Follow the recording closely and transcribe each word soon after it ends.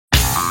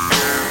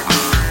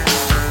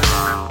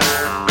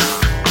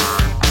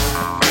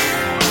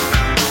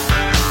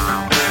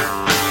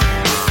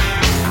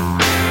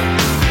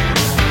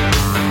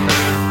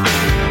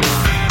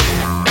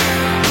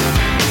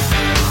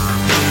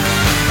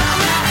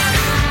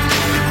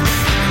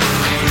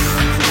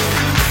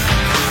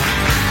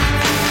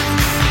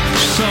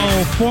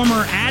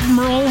former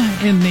admiral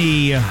in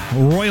the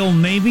Royal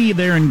Navy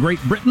there in Great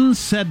Britain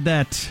said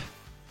that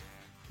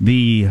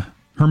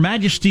Her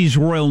Majesty's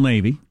Royal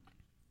Navy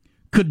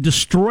could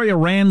destroy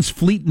Iran's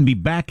fleet and be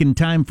back in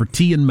time for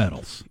tea and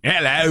medals.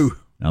 Hello.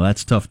 Now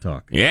that's tough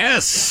talk.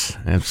 Yes.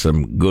 That's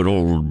some good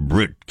old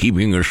Brit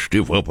keeping a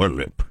stiff upper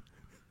lip.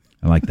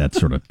 I like that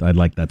sort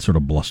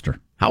of bluster.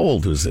 How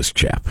old was this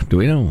chap? Do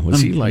we know?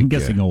 Was he like? I'm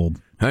guessing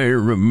old. I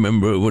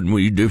remember when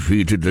we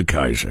defeated the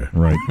Kaiser.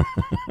 Right.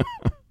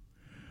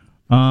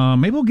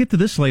 Maybe we'll get to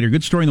this later.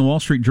 Good story in the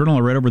Wall Street Journal I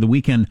read over the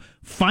weekend.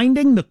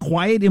 Finding the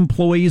quiet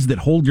employees that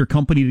hold your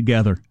company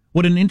together.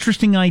 What an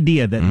interesting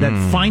idea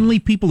that finally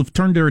people have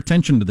turned their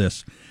attention to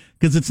this.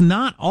 Because it's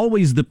not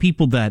always the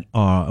people that,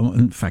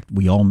 in fact,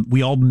 we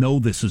all know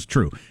this is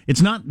true.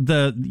 It's not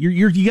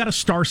you got a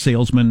star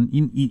salesman,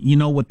 you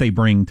know what they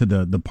bring to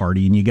the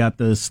party, and you got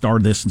the star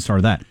this and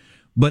star that.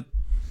 But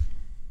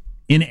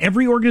in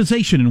every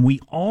organization, and we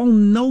all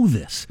know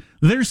this,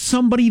 there's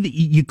somebody that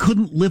you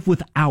couldn't live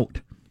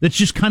without. That's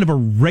just kind of a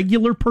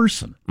regular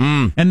person.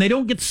 And they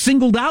don't get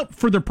singled out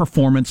for their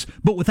performance,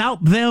 but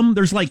without them,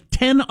 there's like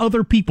 10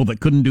 other people that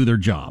couldn't do their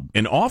job.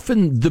 And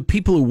often the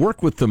people who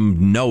work with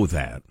them know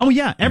that. Oh,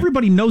 yeah.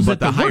 Everybody knows but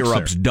that. But the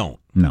higher-ups don't.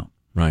 No.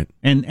 Right.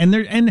 And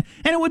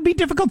it would be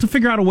difficult to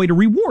figure out a way to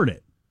reward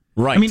it.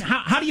 Right. I mean,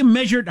 how do you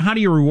measure it? How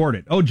do you reward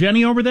it? Oh,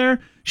 Jenny over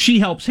there, she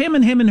helps him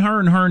and him and her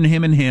and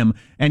him and him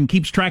and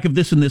keeps track of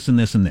this and this and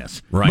this and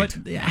this. Right.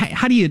 But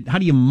how do you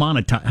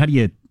monetize?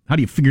 How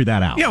do you figure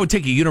that out? Yeah, it would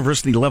take a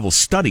university-level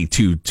study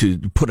to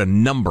put a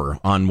number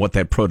on what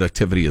that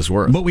productivity is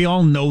worth. But we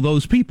all know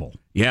those people.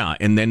 Yeah,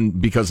 and then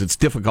because it's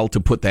difficult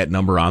to put that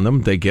number on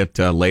them, they get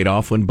laid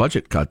off when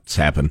budget cuts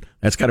happen.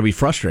 That's got to be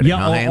frustrating,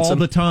 yeah, all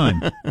the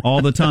time.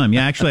 All the time.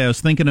 Yeah, actually, I was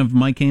thinking of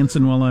Mike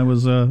Hansen while I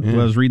was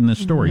reading this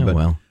story. Yeah, but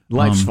well,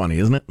 life's funny,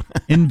 isn't it?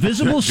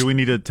 Invisible... Do we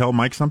need to tell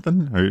Mike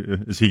something?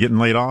 Or is he getting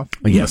laid off?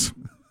 Yes.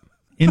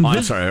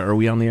 I'm sorry, are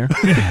we on the air?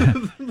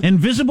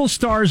 Invisible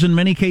stars in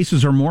many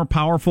cases are more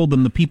powerful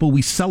than the people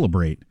we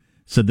celebrate,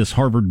 said this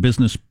Harvard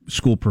Business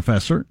School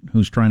professor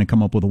who's trying to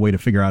come up with a way to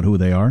figure out who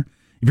they are.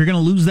 If you're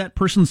going to lose that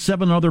person,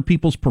 7 other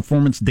people's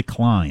performance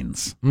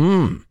declines.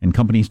 And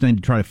companies need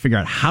to try to figure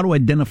out how to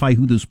identify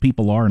who those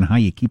people are and how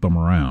you keep them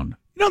around.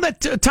 You know,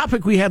 that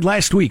topic we had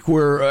last week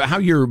where how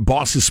your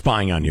boss is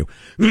spying on you,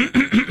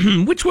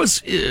 which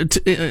was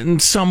in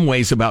some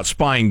ways about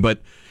spying,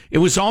 but it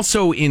was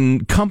also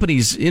in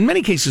companies, in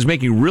many cases,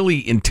 making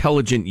really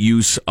intelligent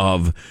use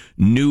of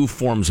new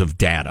forms of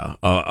data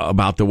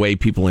about the way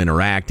people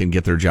interact and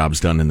get their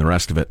jobs done and the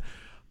rest of it.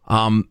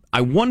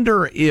 I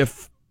wonder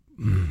if,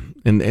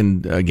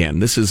 and again,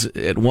 this is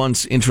at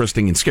once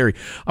interesting and scary,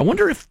 I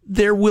wonder if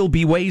there will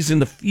be ways in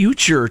the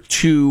future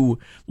to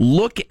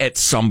look at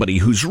somebody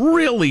who's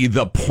really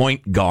the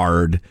point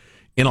guard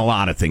in a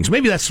lot of things.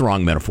 Maybe that's the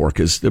wrong metaphor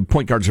because the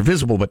point guards are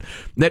visible, but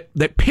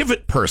that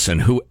pivot person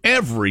who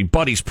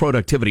everybody's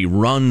productivity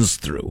runs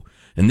through,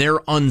 and they're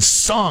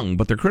unsung,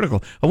 but they're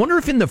critical. I wonder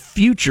if in the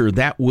future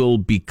that will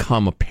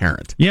become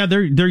apparent. Yeah,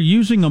 they're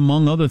using,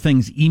 among other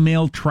things,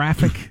 email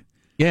traffic.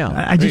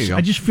 Yeah, I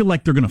just feel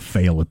like they're going to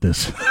fail at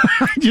this.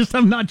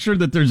 I'm not sure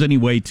that there's any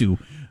way to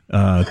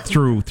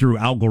through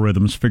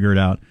algorithms figure it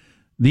out.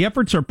 The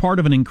efforts are part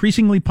of an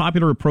increasingly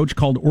popular approach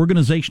called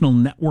organizational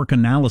network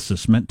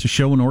analysis, meant to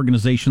show an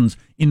organization's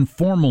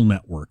informal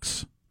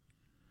networks,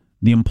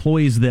 the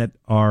employees that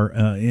are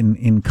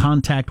in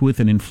contact with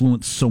and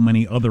influence so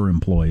many other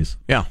employees.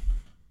 Yeah.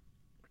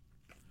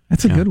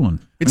 That's a good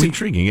one. It's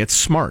intriguing. It's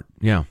smart.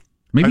 Yeah.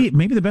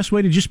 Maybe the best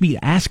way to just be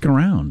ask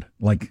around,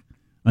 like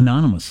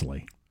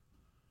anonymously.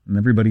 And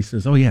everybody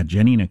says, oh, yeah,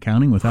 Jenny in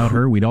accounting, without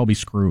her, we'd all be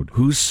screwed.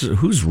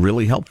 Who's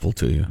really helpful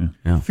to you?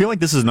 Yeah. I feel like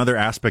this is another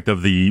aspect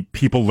of the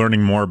people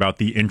learning more about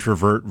the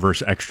introvert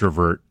versus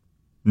extrovert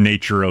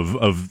nature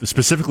of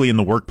specifically in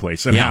the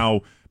workplace, and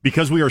how,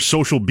 because we are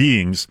social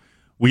beings,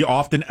 we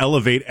often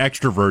elevate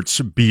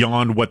extroverts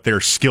beyond what their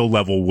skill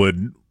level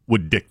would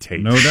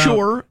dictate. No doubt.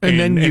 Sure.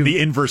 And the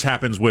inverse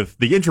happens with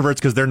the introverts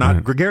because they're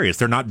not gregarious.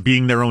 They're not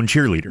being their own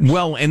cheerleaders.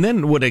 Well, and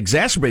then what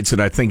exacerbates it,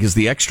 I think, is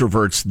the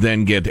extroverts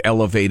then get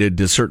elevated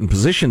to certain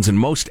positions, and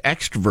most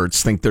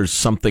extroverts think there's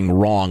something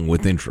wrong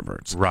with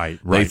introverts. Right.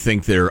 They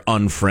think they're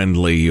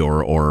unfriendly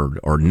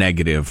or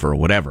negative or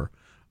whatever.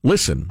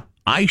 Listen,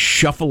 I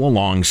shuffle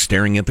along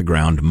staring at the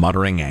ground,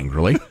 muttering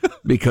angrily,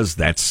 because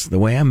that's the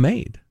way I'm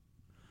made.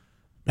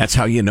 That's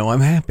how you know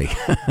I'm happy.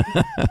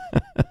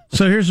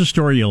 So here's a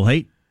story you'll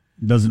hate.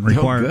 Doesn't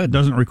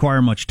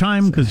require much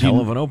time because hell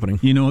of an opening.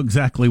 You know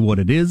exactly what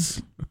it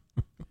is.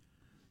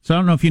 So I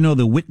don't know if you know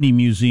the Whitney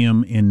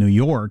Museum in New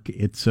York.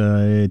 It's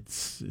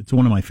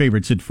one of my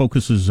favorites. It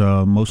focuses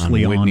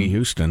mostly on Whitney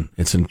Houston.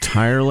 It's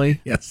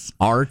entirely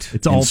art.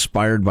 It's all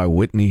inspired by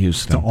Whitney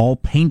Houston. It's all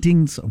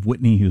paintings of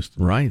Whitney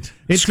Houston. Right.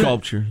 It's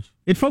sculptures.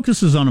 It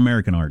focuses on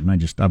American art, and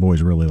I've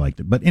always really liked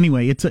it. But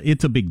anyway, it's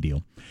a big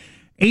deal.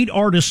 8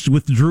 artists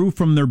withdrew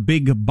from their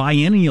big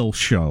biennial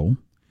show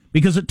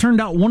because it turned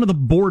out one of the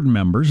board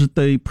members at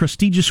the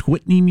prestigious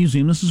Whitney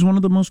Museum, this is one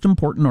of the most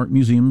important art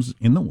museums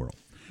in the world,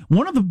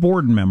 one of the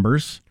board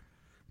members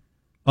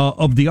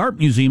of the art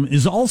museum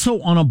is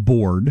also on a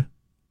board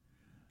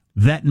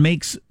that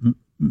makes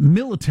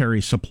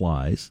military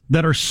supplies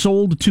that are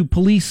sold to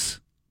police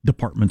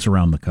departments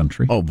around the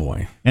country. Oh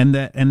boy. And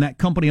that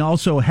company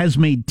also has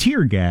made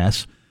tear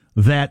gas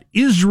that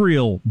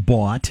Israel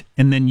bought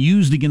and then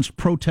used against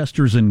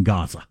protesters in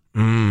Gaza.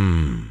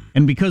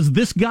 And because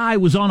this guy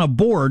was on a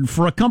board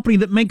for a company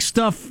that makes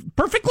stuff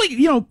perfectly,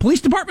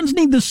 police departments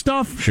need this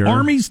stuff, sure.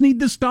 Armies need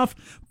this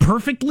stuff,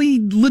 perfectly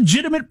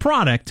legitimate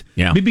product,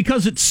 yeah. But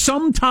because it's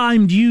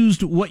sometimes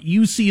used what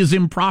you see as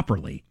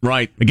improperly,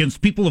 right,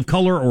 against people of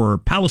color or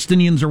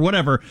Palestinians or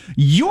whatever,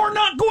 you're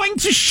not going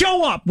to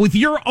show up with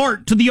your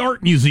art to the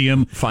art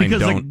museum. Fine,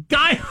 because don't. a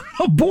guy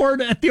on a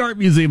board at the art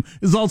museum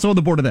is also on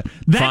the board of that.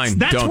 That's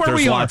don't. where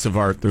There's we are. lots of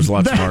art. There's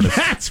lots of artists.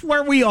 That's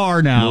where we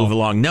are now. Move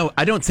along. No,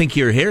 I don't think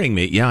you're hearing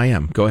me. Yeah, I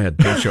am. Go ahead.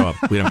 Don't show up.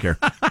 We don't care.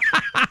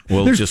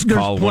 We'll just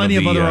call one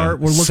of the art.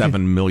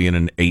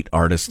 7,000,008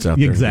 artists out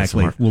there.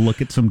 Exactly. We'll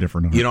look at some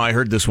different art. I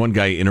heard this one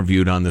guy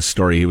interviewed on this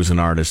story. He was an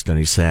artist, and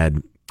he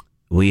said,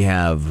 we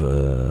have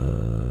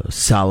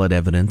solid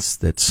evidence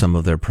that some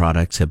of their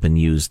products have been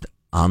used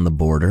on the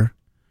border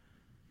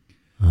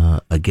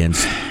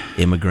against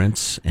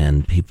immigrants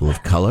and people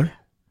of color,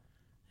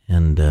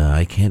 and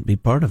I can't be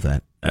part of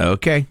that.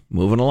 Okay,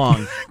 moving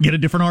along. Get a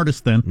different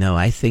artist then. No,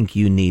 I think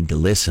you need to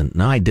listen.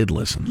 No, I did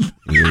listen.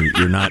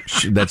 You're not.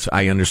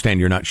 I understand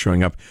you're not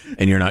showing up,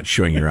 and you're not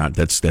showing your art.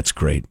 That's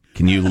great.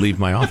 Can you leave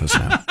my office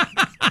now?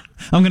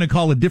 I'm going to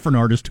call a different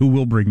artist who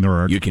will bring their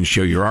art. You can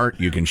show your art.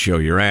 You can show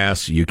your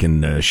ass. You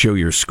can show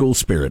your school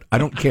spirit. I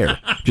don't care.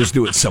 Just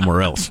do it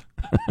somewhere else.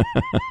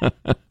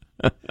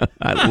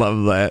 I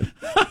love that.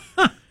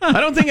 I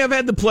don't think I've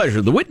had the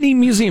pleasure. The Whitney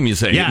Museum, you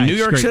say? Yeah, in New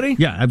York great. City?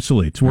 Yeah,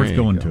 absolutely. It's worth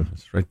going to.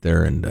 It's right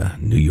there in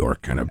New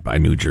York, kind of by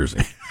New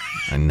Jersey.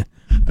 And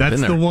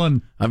that's the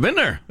one. I've been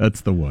there.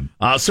 That's the one.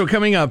 So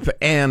coming up,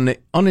 an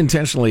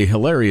unintentionally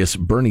hilarious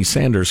Bernie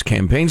Sanders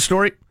campaign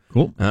story.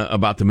 Cool.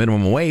 About the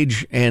minimum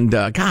wage. And,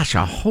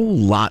 a whole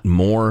lot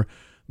more.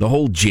 The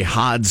whole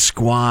Jihad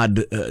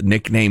Squad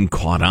nickname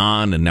caught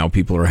on, and now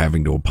people are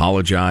having to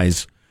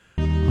apologize.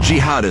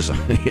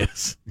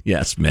 Jihadism.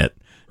 Yes, Mitt.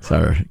 It's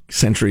our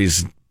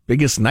century's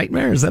biggest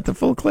nightmare. Is that the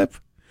full clip?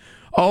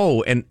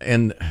 Oh, and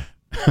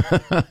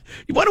why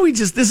don't we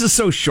just, this is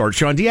so short,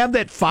 Sean. Do you have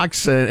that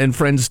Fox and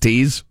Friends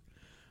tease?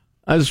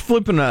 I was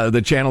flipping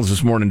the channels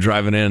this morning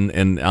driving in,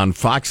 and on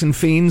Fox and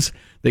Fiends,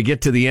 they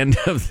get to the end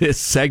of this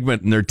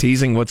segment and they're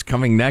teasing what's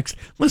coming next.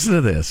 Listen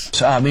to this.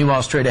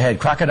 Meanwhile, straight ahead,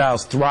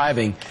 crocodiles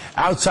thriving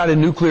outside a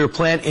nuclear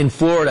plant in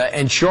Florida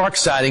and shark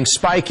sightings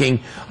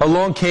spiking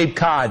along Cape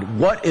Cod.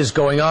 What is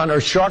going on?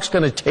 Are sharks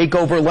going to take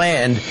over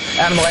land?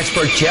 Animal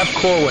expert Jeff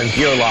Corwin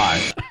here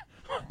live.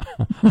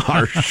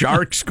 Are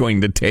sharks going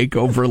to take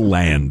over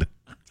land?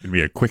 It's going to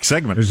be a quick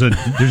segment. There's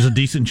a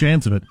decent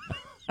chance of it.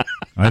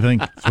 I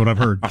think that's what I've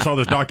heard. I saw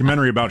this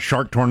documentary about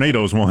shark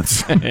tornadoes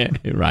once.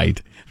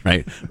 Right.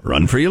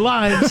 Run for your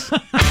lives.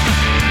 Armstrong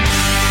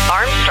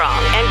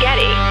and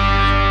Getty.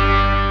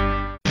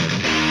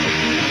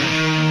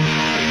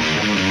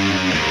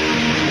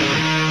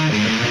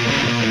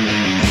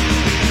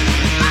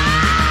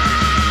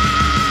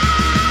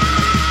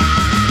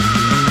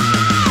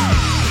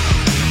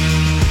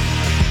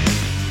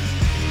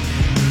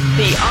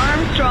 The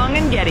Armstrong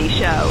and Getty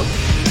Show.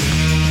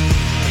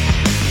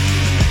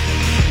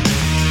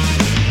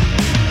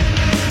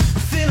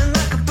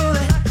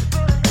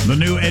 The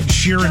new Ed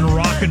Sheeran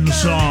rockin'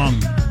 song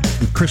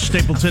with Chris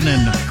Stapleton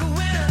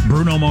and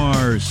Bruno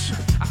Mars.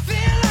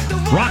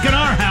 Rockin'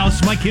 our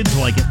house. My kids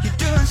like it.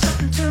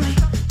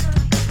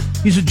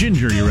 He's a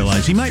ginger, you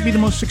realize. He might be the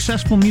most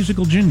successful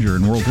musical ginger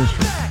in world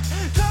history.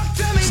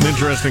 It's an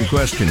interesting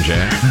question,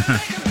 Jack.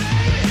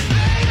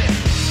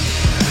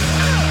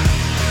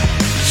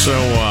 So,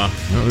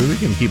 we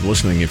can keep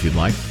listening if you'd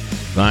like.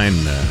 Fine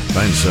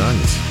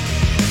songs.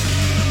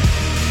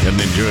 Got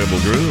an enjoyable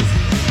groove.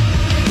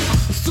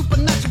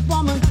 Supernatural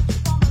woman,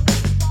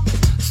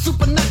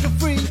 supernatural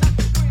free.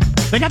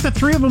 They got the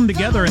three of them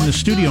together in the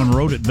studio and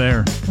wrote it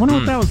there. I wonder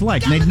what that was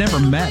like. And they'd never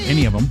met,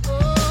 any of them.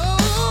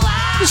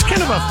 It was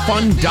kind of a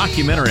fun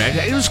documentary.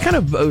 It was kind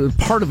of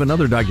part of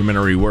another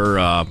documentary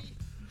where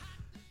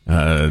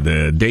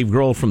the Dave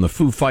Grohl from the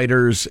Foo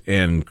Fighters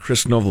and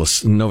Chris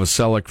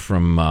Novoselic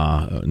from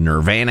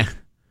Nirvana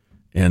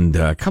and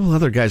a couple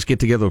other guys get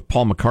together with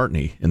Paul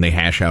McCartney, and they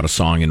hash out a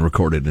song and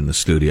record it in the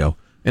studio.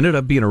 Ended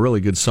up being a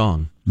really good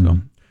song. So,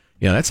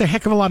 yeah, that's a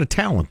heck of a lot of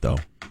talent, though.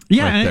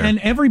 Yeah, right and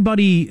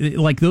everybody,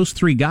 like those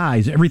three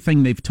guys,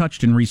 everything they've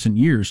touched in recent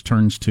years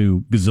turns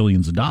to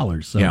gazillions of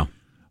dollars. So yeah.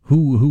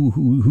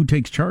 Who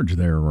takes charge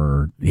there?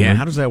 Or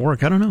how does that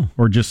work? I don't know.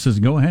 Or just says,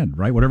 go ahead,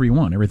 write whatever you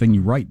want. Everything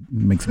you write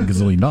makes a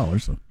gazillion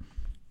dollars. So.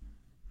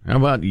 How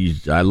about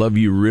I love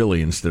you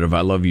really instead of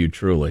I love you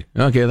truly?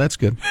 Okay, that's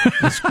good.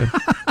 That's good.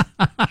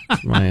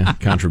 That's my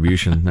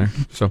contribution there.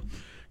 So,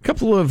 a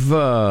couple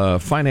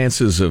of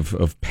finances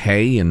of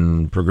pay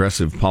and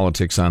progressive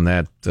politics on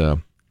that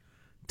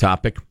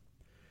topic.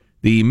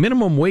 The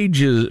minimum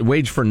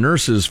wage for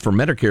nurses for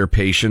Medicare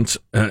patients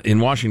in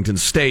Washington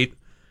State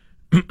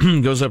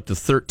goes up to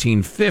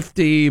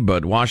 $1,350,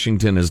 but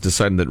Washington has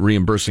decided that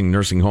reimbursing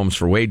nursing homes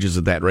for wages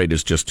at that rate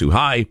is just too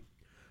high.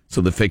 So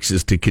the fix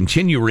is to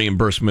continue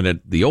reimbursement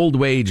at the old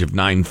wage of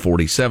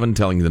 $9.47,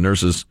 telling the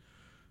nurses,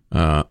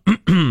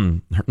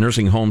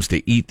 nursing homes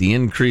to eat the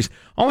increase.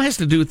 All has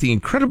to do with the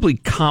incredibly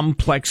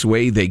complex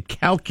way they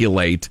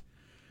calculate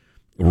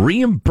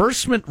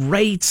reimbursement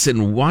rates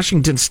and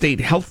Washington state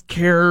health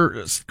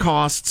care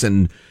costs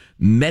and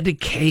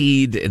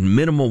Medicaid and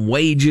minimum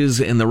wages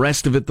and the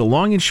rest of it. The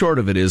long and short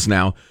of it is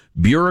now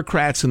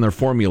bureaucrats and their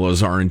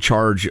formulas are in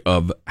charge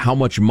of how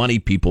much money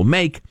people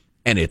make,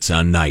 and it's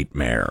a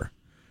nightmare.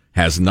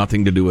 Has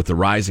nothing to do with the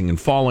rising and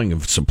falling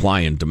of supply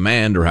and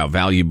demand or how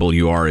valuable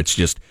you are. It's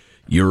just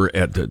you're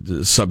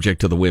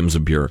subject to the whims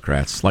of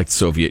bureaucrats, like the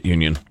Soviet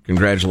Union.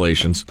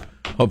 Congratulations.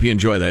 Hope you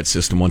enjoy that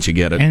system once you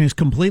get it. And it's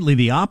completely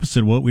the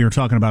opposite of what we were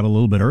talking about a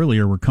little bit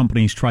earlier, where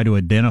companies try to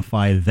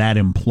identify that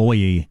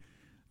employee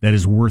that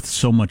is worth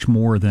so much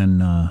more than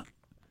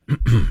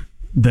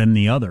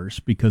the others,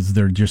 because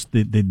they're just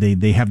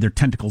they have their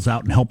tentacles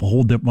out and help a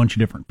whole bunch of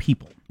different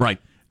people. Right.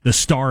 The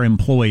star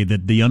employee,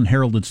 the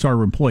unheralded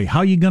star employee. How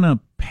are you going to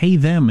pay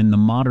them in the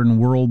modern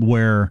world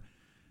where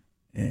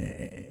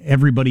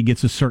everybody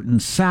gets a certain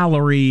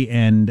salary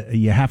and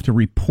you have to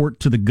report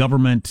to the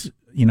government,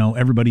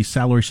 everybody's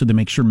salary, so they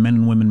make sure men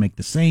and women make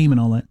the same and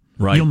all that?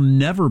 Right. You'll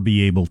never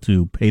be able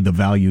to pay the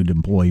valued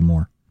employee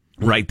more.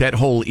 Right. That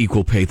whole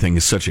equal pay thing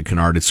is such a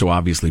canard. It's so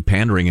obviously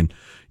pandering. And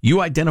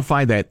you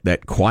identify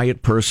that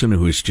quiet person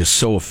who is just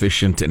so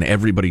efficient and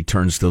everybody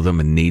turns to them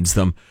and needs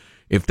them.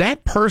 If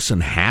that person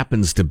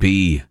happens to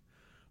be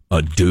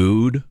a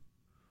dude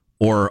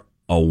or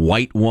a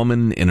white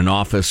woman in an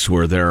office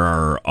where there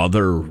are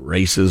other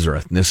races or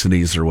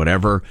ethnicities or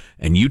whatever,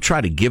 and you try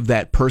to give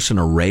that person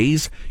a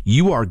raise,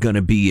 you are going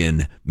to be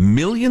in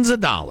millions of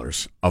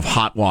dollars of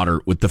hot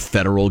water with the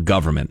federal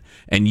government.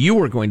 And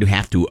you are going to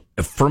have to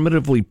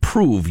affirmatively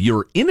prove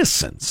your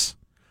innocence,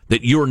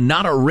 that you're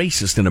not a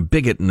racist and a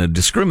bigot and a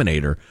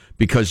discriminator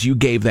because you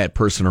gave that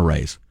person a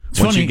raise.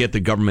 Once you get the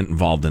government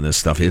involved in this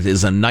stuff, it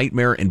is a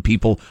nightmare, and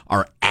people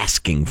are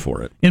asking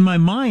for it. In my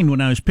mind,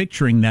 when I was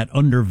picturing that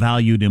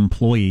undervalued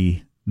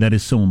employee that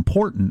is so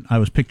important, I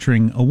was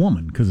picturing a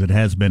woman, because it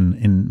has been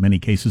in many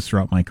cases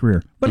throughout my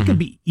career. But it could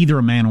be either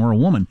a man or a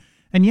woman.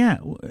 And yeah,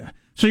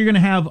 so you're going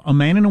to have a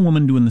man and a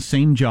woman doing the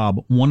same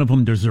job. One of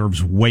them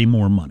deserves way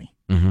more money.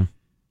 Mm-hmm.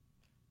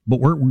 But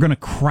we're going to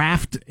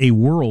craft a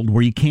world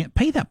where you can't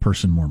pay that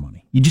person more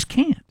money. You just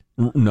can't.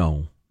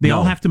 No. They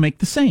all have to make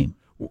the same.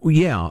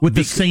 Yeah. With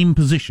the same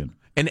position.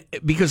 And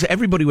because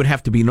everybody would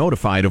have to be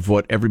notified of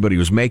what everybody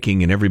was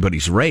making in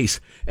everybody's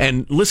race.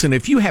 And listen,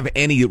 if you have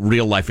any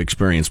real life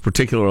experience,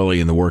 particularly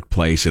in the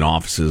workplace, in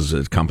offices,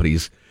 at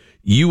companies,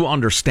 you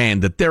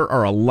understand that there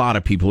are a lot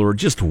of people who are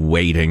just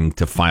waiting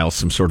to file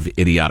some sort of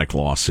idiotic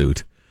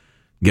lawsuit,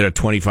 get a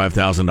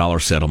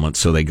 $25,000 settlement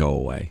so they go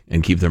away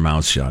and keep their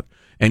mouths shut.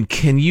 And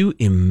can you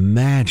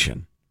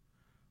imagine?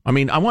 I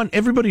mean, I want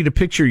everybody to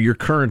picture your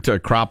current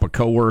crop of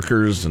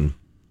coworkers and,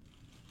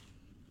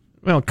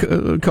 well,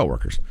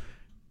 coworkers.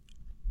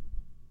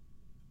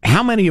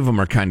 How many of them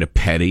are kind of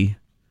petty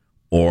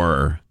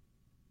or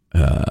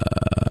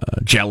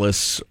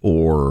jealous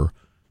or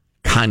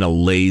kind of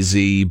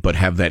lazy but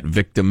have that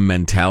victim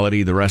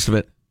mentality, the rest of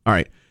it? All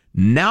right.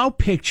 Now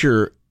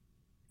picture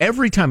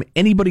every time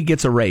anybody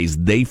gets a raise,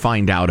 they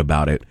find out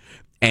about it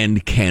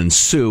and can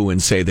sue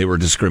and say they were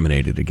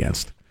discriminated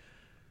against.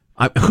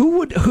 Who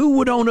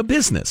would own a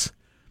business?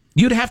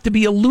 You'd have to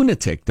be a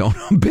lunatic to own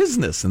a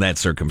business in that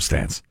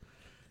circumstance.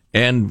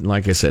 And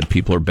like I said,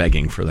 people are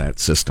begging for that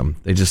system.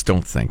 They just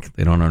don't think.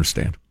 They don't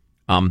understand.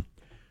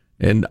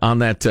 And on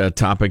that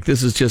topic,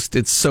 this is just,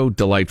 it's so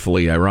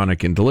delightfully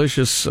ironic and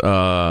delicious.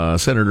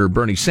 Senator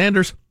Bernie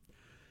Sanders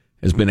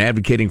has been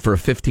advocating for a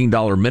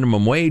 $15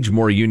 minimum wage,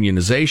 more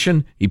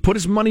unionization. He put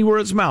his money where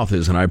his mouth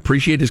is, and I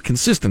appreciate his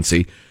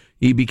consistency.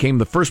 He became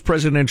the first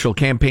presidential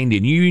campaign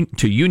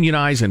to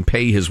unionize and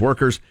pay his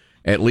workers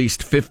at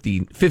least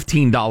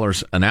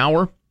 $15 an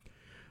hour.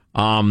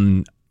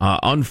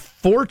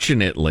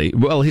 Unfortunately,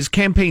 his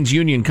campaign's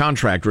union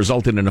contract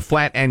resulted in a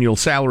flat annual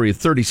salary of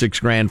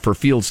 $36,000 for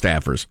field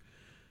staffers.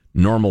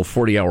 Normal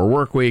 40-hour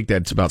work week,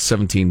 that's about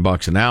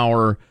 $17 an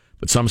hour.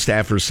 But some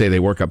staffers say they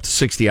work up to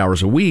 60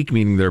 hours a week,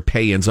 meaning their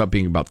pay ends up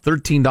being about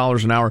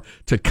 $13 an hour.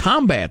 To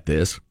combat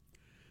this,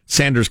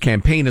 Sanders'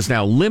 campaign is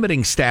now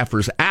limiting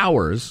staffers'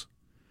 hours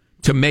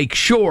to make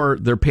sure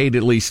they're paid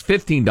at least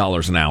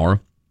 $15 an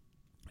hour.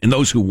 And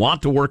those who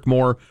want to work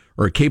more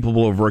or are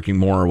capable of working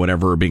more or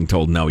whatever are being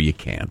told, no, you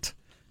can't.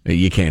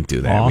 You can't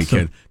do that.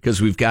 Awesome. Because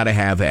we've got to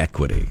have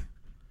equity.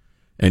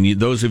 And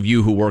those of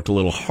you who work a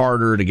little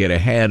harder to get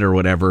ahead or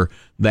whatever,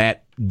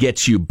 that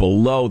gets you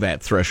below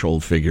that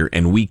threshold figure,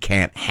 and we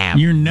can't have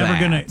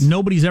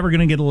nobody's ever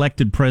gonna get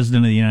elected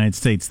president of the United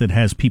States that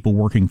has people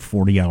working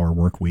 40-hour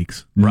work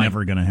weeks. Right.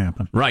 Never gonna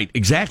happen. Right,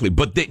 exactly.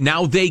 But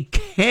now they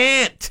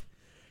can't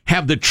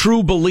have the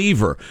true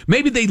believer.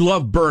 Maybe they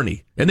love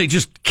Bernie and they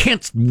just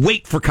can't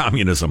wait for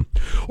communism.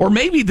 Or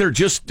maybe they're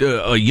just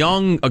a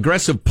young,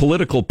 aggressive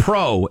political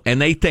pro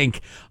and they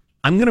think,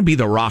 I'm going to be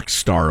the rock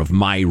star of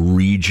my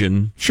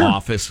region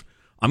office.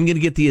 I'm going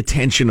to get the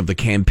attention of the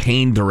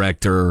campaign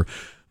director.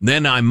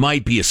 Then I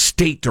might be a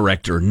state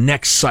director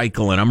next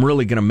cycle, and I'm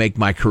really going to make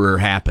my career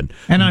happen.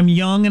 And I'm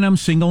young, and I'm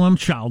single, and I'm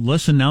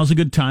childless, and now's a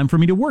good time for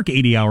me to work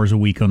 80 hours a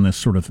week on this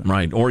sort of thing.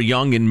 Right, or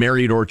young and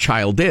married or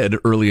childed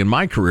early in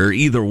my career.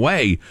 Either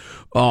way,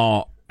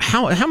 how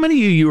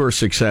many of you are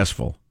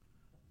successful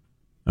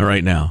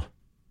right now?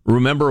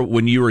 Remember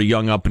when you were a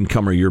young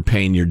up-and-comer, you're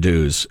paying your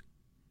dues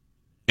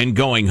and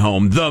going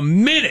home the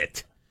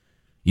minute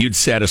you'd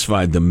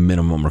satisfied the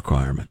minimum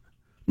requirement.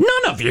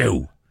 None of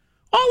you.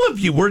 All of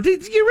you you were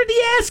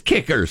the ass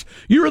kickers.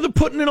 You were the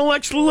putting in a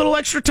little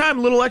extra time,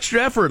 a little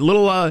extra effort, a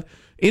little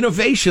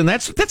innovation.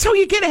 That's how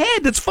you get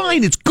ahead. That's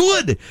fine. It's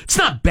good. It's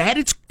not bad.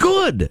 It's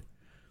good.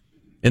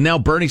 And now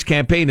Bernie's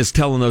campaign is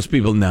telling those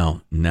people,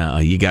 no,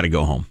 you got to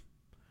go home.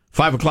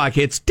 5 o'clock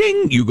hits,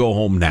 ding, you go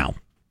home now.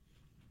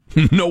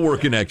 No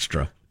working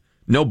extra.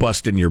 No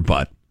busting your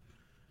butt.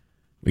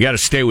 We got to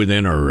stay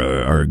within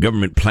our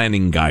government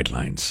planning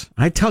guidelines.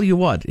 I tell you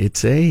what,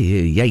 it's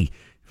yay.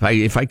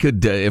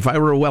 If I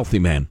were a wealthy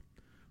man,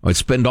 I'd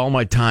spend all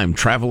my time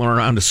traveling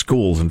around to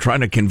schools and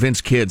trying to convince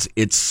kids.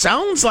 It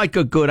sounds like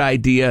a good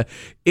idea.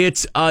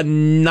 It's a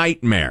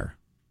nightmare.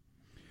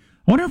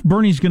 I wonder if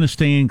Bernie's going to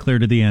stay in clear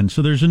to the end.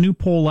 So there's a new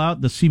poll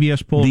out, the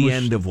CBS poll. The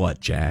end of what,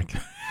 Jack?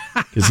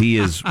 Because he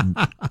is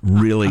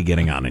really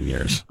getting on in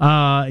years.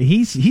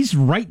 He's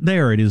right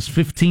there. It is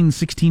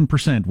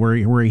 16%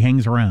 where he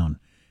hangs around.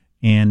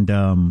 And,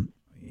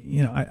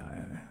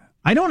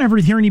 I don't ever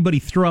hear anybody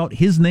throw out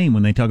his name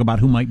when they talk about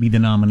who might be the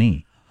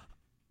nominee.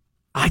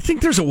 I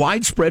think there's a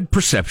widespread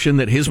perception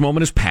that his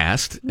moment is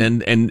past,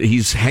 and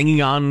he's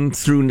hanging on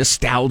through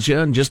nostalgia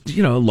and just,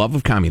 love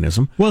of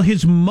communism. Well,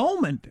 his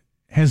moment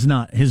has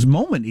not. His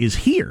moment is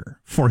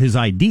here for his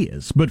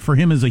ideas, but for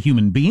him as a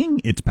human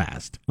being, it's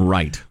past.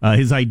 Right.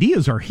 His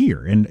ideas are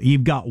here, and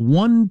you've got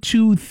 1,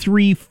 2,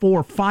 3,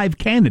 4, 5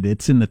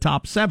 candidates in the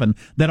top 7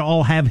 that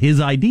all have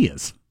his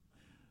ideas.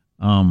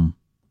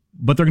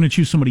 But they're going to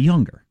choose somebody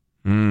younger.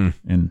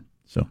 And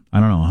so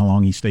I don't know how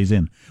long he stays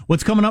in.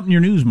 What's coming up in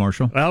your news,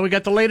 Marshall? Well, we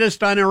got the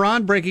latest on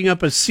Iran breaking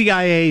up a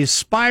CIA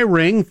spy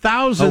ring.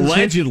 Thousands.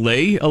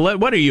 Allegedly.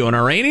 What are you, an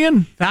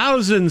Iranian?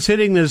 Thousands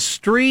hitting the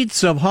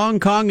streets of Hong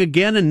Kong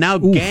again, and now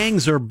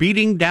gangs are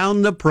beating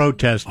down the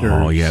protesters.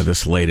 Oh, yeah,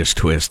 this latest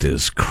twist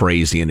is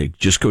crazy, and it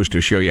just goes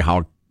to show you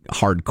how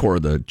hardcore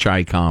the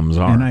Chi-Coms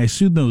are. And I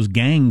assume those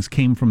gangs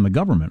came from the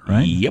government,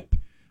 right? Yep.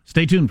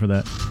 Stay tuned for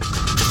that.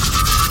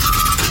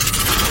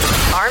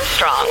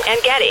 Armstrong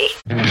and Getty.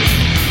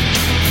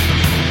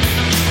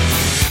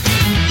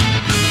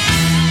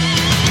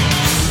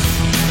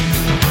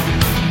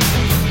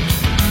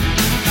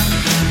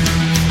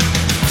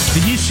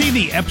 Did you see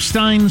the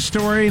Epstein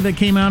story that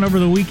came out over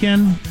the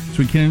weekend? So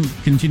we can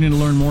continue to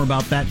learn more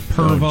about that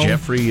pervo.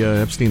 Jeffrey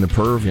Epstein, the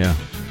perv, yeah.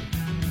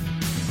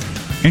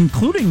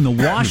 Including the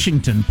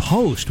Washington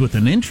Post with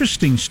an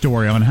interesting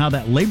story on how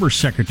that labor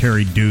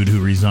secretary dude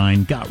who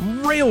resigned got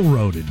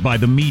railroaded by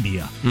the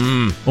media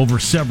over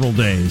several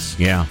days.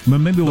 Yeah. But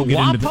maybe we'll get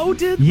into WAPO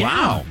did? Yeah.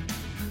 Wow.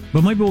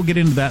 But maybe we'll get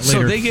into that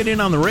later. So they get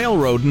in on the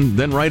railroad and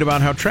then write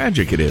about how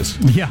tragic it is.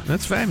 Yeah.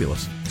 That's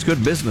fabulous. It's a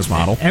good business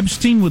model.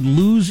 Epstein would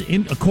lose,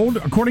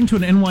 according to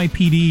an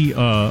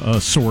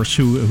NYPD source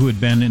who had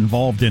been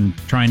involved in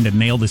trying to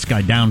nail this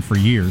guy down for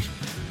years,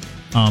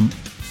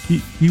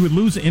 he would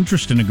lose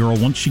interest in a girl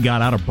once she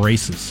got out of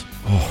braces.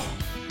 Oh.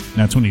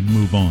 That's when he'd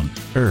move on.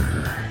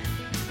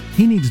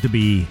 He needs to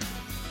be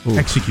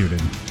executed.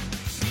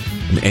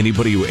 And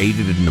anybody who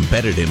aided and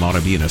abetted him ought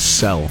to be in a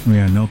cell.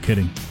 Yeah, no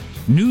kidding.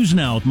 News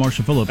now with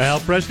Marsha Phillips.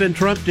 Well, President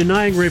Trump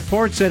denying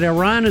reports that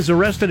Iran has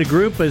arrested a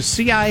group of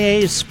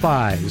CIA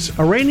spies.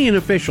 Iranian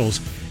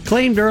officials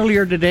claimed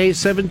earlier today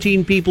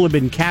 17 people have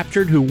been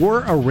captured who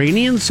were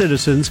Iranian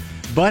citizens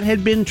but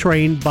had been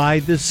trained by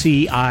the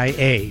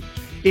CIA.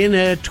 In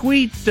a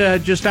tweet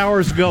just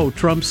hours ago,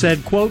 Trump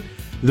said, quote,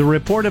 "The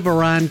report of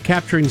Iran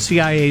capturing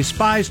CIA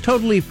spies,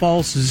 totally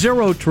false,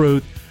 zero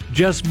truth,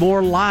 just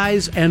more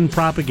lies and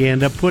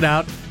propaganda put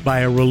out by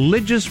a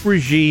religious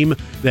regime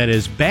that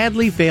is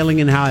badly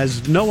failing and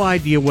has no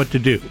idea what to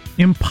do."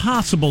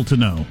 Impossible to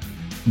know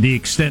the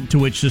extent to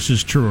which this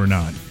is true or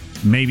not.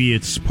 Maybe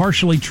it's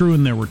partially true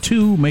and there were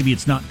 2. Maybe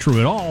it's not true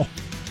at all.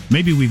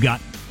 Maybe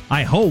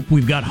I hope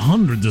we've got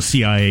hundreds of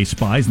CIA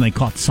spies and they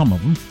caught some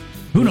of them.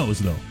 Who knows,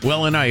 though?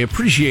 Well, and I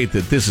appreciate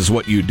that this is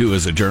what you do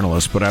as a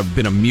journalist, but I've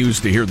been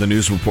amused to hear the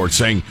news report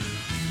saying,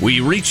 we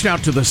reached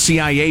out to the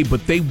CIA,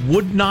 but they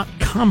would not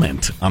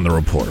comment on the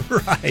report.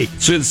 Right.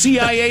 So the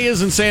CIA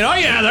isn't saying, oh,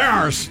 yeah,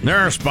 there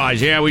are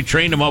spies. Yeah, we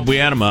trained them up. We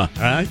had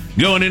them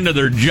going into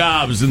their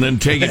jobs and then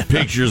taking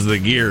pictures of the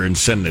gear and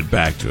sending it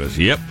back to us.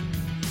 Yep.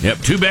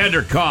 Too bad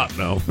they're caught,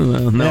 though.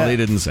 No, they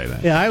didn't say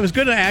that. Yeah, I was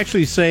going to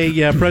actually say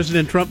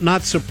President Trump,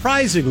 not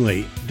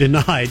surprisingly,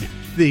 denied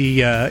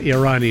the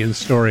Iranian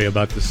story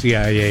about the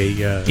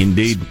CIA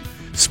indeed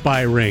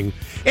spy ring.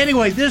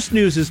 Anyway, this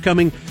news is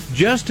coming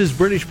just as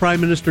British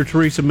Prime Minister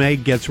Theresa May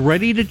gets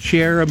ready to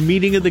chair a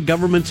meeting of the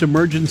government's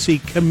emergency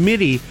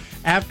committee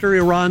after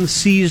Iran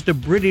seized a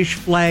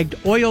British-flagged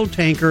oil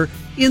tanker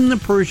in the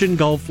Persian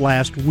Gulf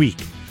last week.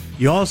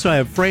 You also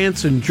have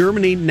France and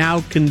Germany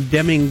now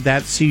condemning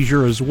that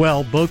seizure as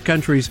well, both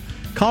countries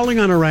calling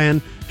on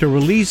Iran to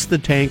release the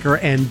tanker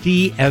and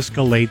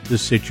de-escalate the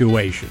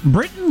situation.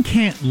 Britain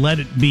can't let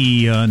it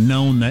be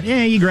known that,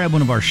 you grab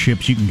one of our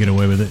ships, you can get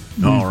away with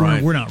it. All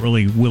right. We're not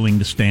really willing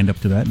to stand up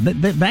to that.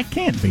 That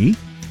can't be.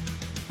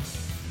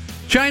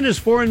 China's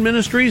foreign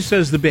ministry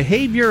says the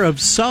behavior of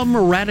some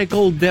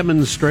radical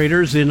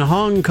demonstrators in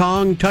Hong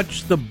Kong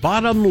touched the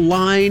bottom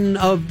line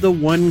of the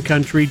one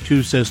country,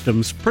 two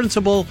systems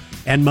principle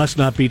and must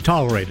not be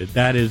tolerated.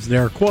 That is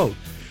their quote.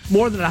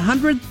 More than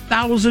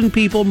 100,000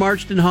 people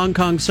marched in Hong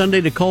Kong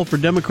Sunday to call for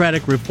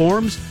democratic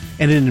reforms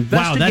and an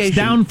investigation. Wow, that's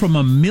down from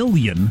 1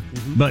 million,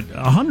 but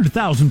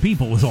 100,000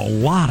 people is a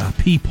lot of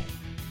people.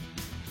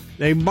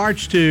 They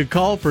marched to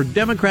call for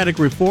democratic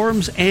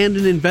reforms and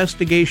an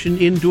investigation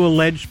into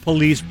alleged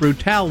police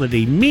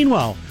brutality.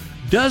 Meanwhile,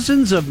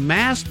 dozens of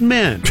masked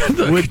men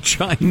The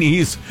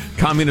Chinese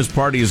Communist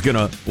Party is going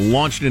to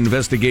launch an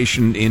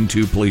investigation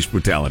into police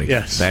brutality.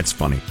 Yes. That's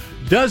funny.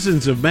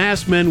 Dozens of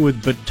masked men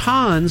with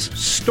batons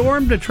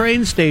stormed a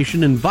train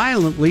station and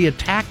violently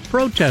attacked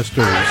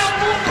protesters.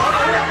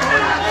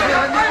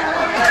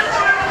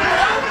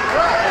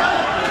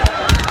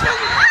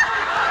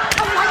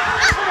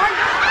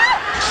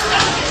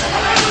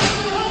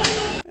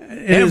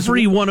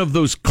 Every one of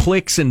those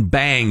clicks and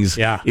bangs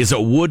is a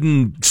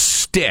wooden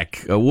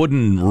stick, a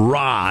wooden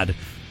rod,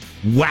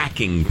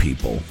 whacking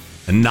people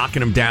and knocking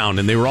them down.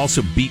 And they were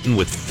also beaten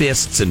with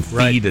fists and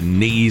feet and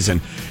knees.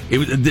 And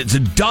it's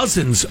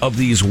dozens of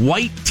these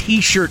white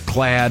T-shirt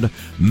clad,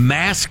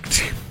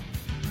 masked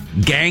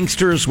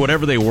gangsters,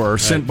 whatever they were,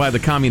 sent by the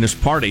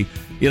Communist Party.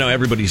 You know,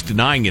 everybody's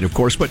denying it, of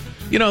course. But,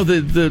 you know,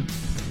 the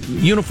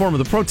uniform of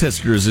the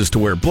protesters is to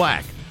wear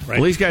black. Right.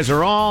 Well, these guys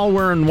are all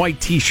wearing white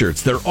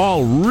T-shirts. They're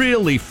all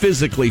really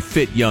physically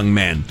fit young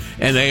men,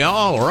 and they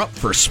all are up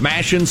for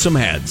smashing some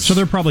heads. So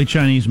they're probably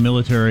Chinese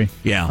military.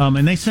 Yeah.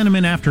 And they send them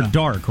in after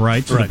dark,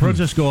 right? So the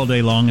protests go all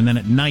day long, and then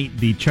at night,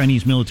 the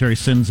Chinese military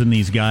sends in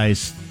these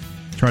guys,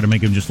 try to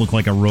make them just look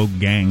like a rogue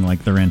gang,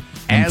 like they're in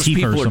As Antifa or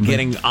people are something.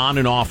 getting on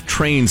and off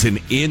trains and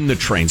in the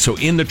train. So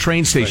in the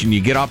train station,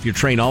 you get off your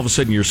train, all of a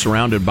sudden you're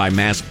surrounded by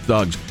masked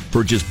thugs who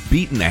are just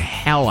beating the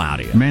hell out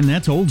of you. Man,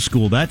 that's old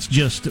school. That's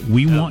just,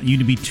 we want you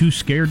to be too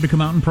scared to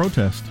come out and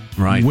protest.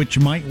 Right. Which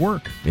might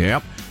work.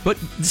 Yep. But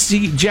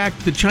see, Jack,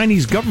 the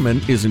Chinese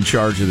government is in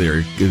charge of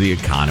the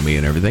economy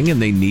and everything, and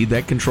they need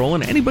that control.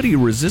 And anybody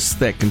who resists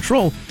that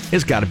control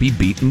has got to be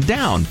beaten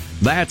down.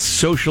 That's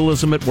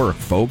socialism at work,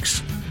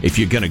 folks. If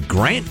you're going to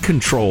grant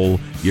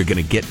control, you're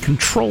going to get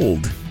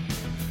controlled.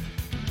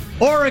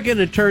 Oregon,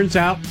 it turns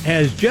out,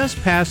 has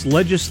just passed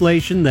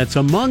legislation that's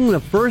among the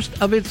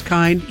first of its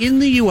kind in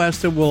the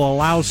U.S. that will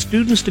allow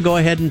students to go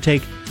ahead and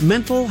take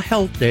mental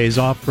health days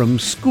off from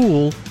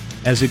school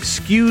as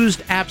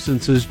excused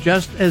absences,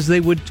 just as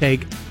they would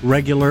take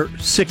regular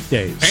sick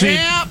days.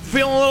 Yeah,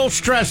 feeling a little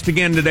stressed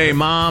again today,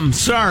 Mom.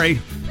 Sorry.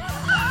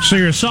 So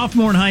you're a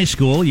sophomore in high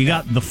school, you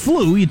got the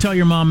flu, you tell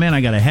your mom, man,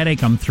 I got a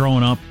headache, I'm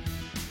throwing up,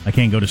 I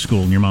can't go to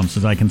school. And your mom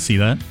says, I can see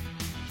that.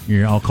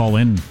 I'll call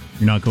in,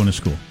 you're not going to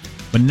school.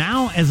 But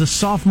now, as a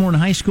sophomore in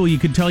high school, you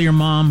could tell your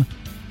mom,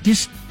 I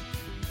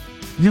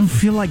don't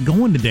feel like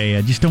going today.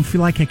 I just don't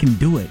feel like I can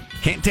do it.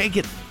 Can't take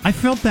it. I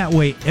felt that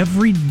way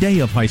every day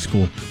of high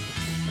school.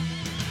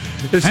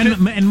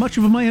 And much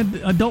of my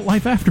adult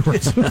life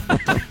afterwards.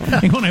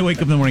 And when I wake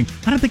up in the morning,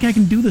 I don't think I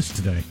can do this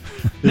today.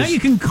 Now you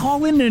can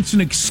call in and it's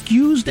an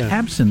excused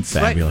absence.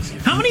 Fabulous.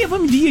 How many of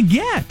them do you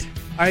get?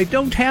 I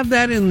don't have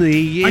that in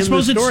the I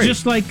suppose the story. it's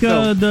just like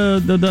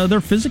they're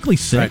physically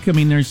sick. Right. I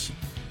mean, there's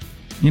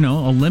a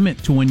limit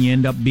to when you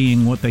end up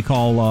being what they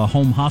call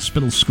home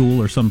hospital school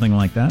or something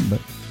like that,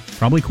 but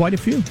probably quite a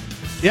few.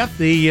 Yep,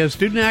 the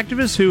student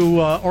activists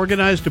who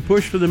organized to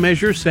push for the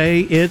measure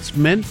say it's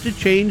meant to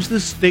change the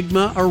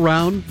stigma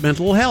around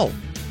mental health.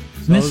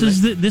 So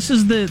This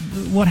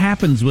is what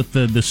happens with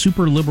the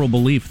super liberal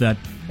belief that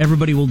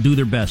everybody will do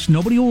their best.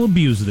 Nobody will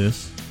abuse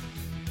this.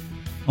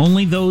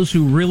 Only those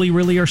who really,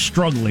 really are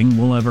struggling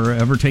will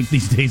ever take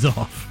these days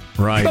off.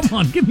 Right. Come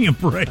on, give me a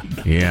break.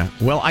 Yeah.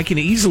 Well, I can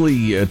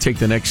easily take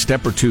the next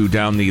step or two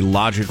down the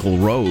logical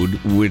road,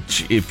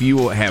 which if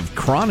you have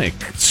chronic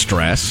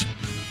stress,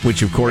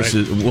 which of course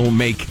will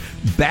make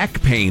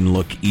back pain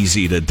look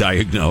easy to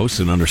diagnose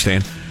and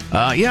understand.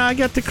 I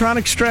got the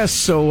chronic stress,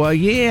 so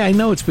I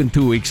know it's been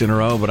 2 weeks in a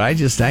row, but I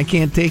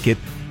can't take it.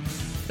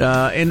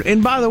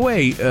 And by the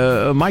way,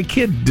 my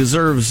kid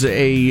deserves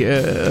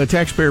a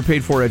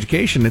taxpayer-paid for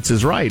education. It's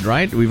his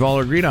right? We've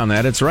all agreed on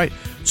that. It's right.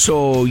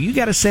 So you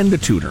got to send a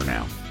tutor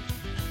now.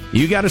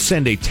 You got to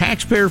send a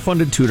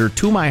taxpayer-funded tutor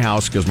to my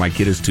house because my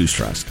kid is too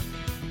stressed.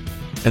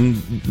 And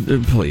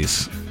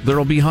please, there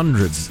will be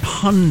hundreds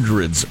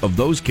of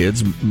those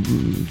kids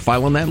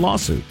filing that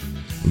lawsuit.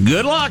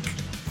 Good luck.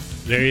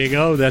 there you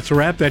go. That's a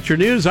wrap. That's your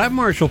news. I'm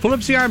Marshall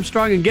Phillips, the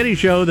Armstrong and Getty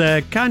Show,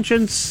 the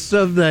conscience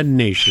of the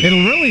nation.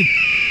 It'll really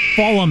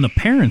fall on the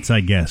parents,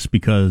 I guess,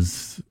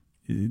 because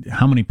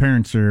how many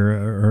parents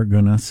are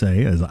going to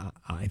say, as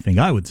I think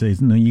I would say,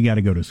 is, no, you got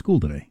to go to school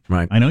today.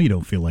 Right. I know you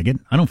don't feel like it.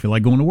 I don't feel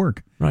like going to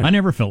work. Right. I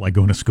never felt like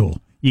going to school.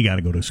 You got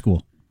to go to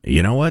school.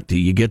 You know what?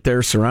 You get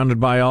there surrounded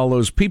by all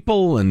those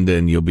people, and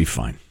then you'll be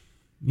fine.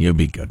 You'll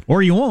be good.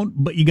 Or you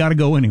won't, but you got to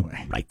go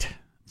anyway. Right.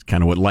 It's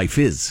kind of what life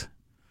is.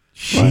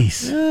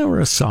 Jeez. But, we're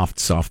a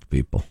soft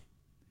people.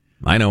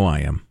 I know I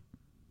am.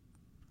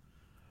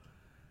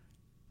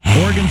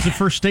 Oregon's the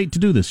first state to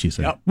do this, you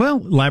say. Yep. Well,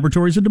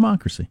 laboratories of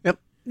democracy. Yep.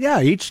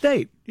 Yeah, each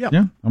state. Yep.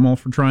 Yeah, I'm all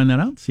for trying that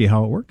out, see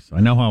how it works.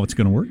 I know how it's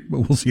going to work,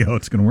 but we'll see how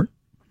it's going to work.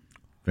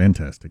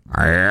 Fantastic.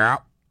 Yeah.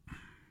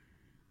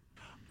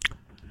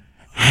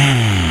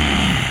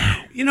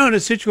 You know, in a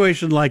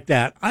situation like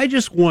that, I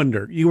just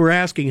wonder, you were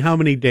asking how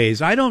many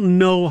days. I don't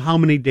know how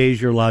many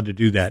days you're allowed to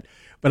do that.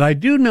 But I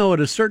do know at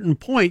a certain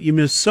point you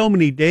miss so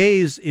many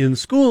days in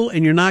school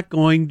and you're not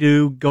going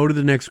to go to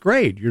the next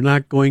grade. You're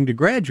not going to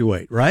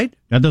graduate, right?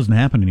 That doesn't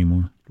happen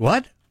anymore.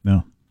 What?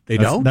 No. They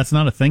don't? That's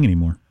not a thing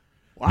anymore.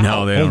 Wow.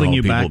 No, they don't Holding hold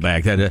you people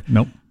back. back.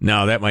 Nope.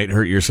 No, that might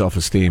hurt your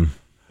self-esteem.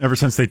 Ever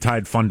since they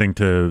tied funding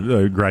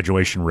to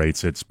graduation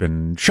rates, it's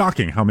been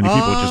shocking how many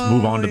people just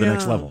move on to the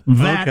next level.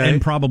 That Okay. and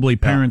probably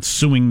parents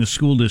suing the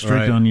school district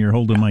Right. on you're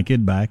holding my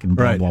kid back and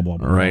blah, Right. blah, blah,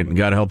 blah. All right, and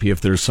God help you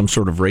if there's some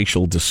sort of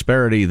racial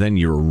disparity, then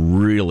you're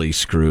really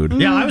screwed.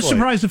 Yeah, I was boy.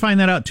 surprised to find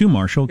that out too,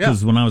 Marshall,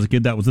 because when I was a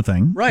kid, that was a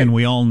thing. Right. And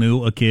we all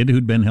knew a kid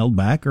who'd been held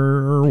back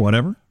or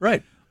whatever.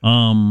 Right.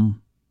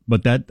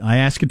 But that I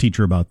asked a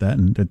teacher about that,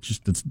 and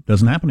it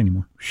doesn't happen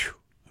anymore.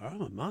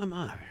 Oh,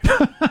 my.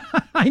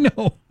 I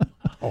know.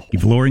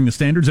 Keep lowering the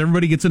standards,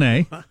 everybody gets an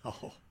A.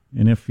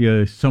 And if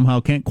you somehow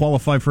can't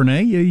qualify for an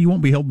A, you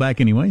won't be held back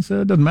anyway,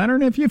 so it doesn't matter.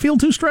 And if you feel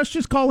too stressed,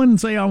 just call in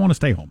and say, I want to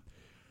stay home.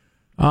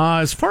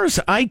 As far as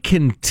I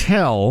can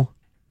tell,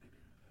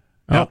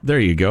 oh, there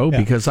you go,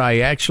 because I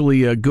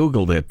actually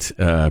Googled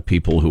it,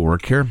 people who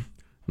work here.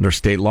 Under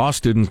state law,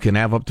 students can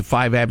have up to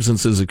 5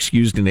 absences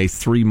excused in a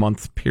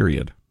 3-month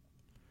period.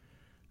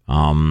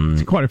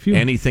 It's quite a few.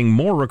 Anything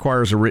more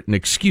requires a written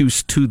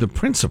excuse to the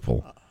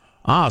principal.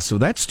 So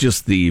that's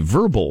just the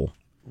verbal.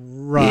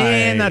 Right.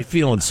 Yeah, not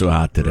feeling so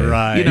hot today.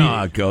 Right. You know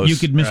how it goes. You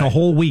could miss a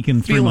whole week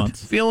in 3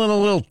 months. Feeling a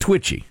little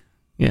twitchy.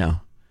 Yeah.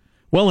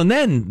 Well, and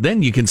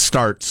then you can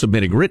start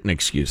submitting written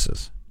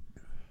excuses.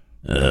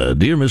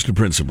 Dear Mr.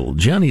 Principal,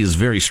 Johnny is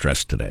very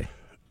stressed today.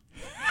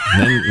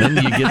 Then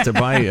you get to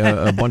buy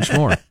a bunch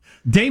more.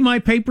 Day my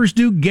papers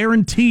due,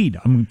 guaranteed.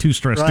 I'm too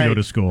stressed to go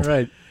to school.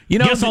 Right. You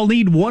know, Guess I'll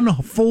need one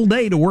full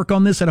day to work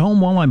on this at home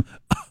while I'm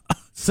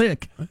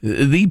sick.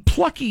 the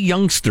plucky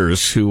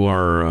youngsters who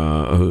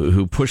are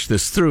who push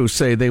this through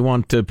say they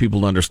want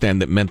people to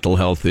understand that mental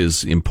health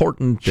is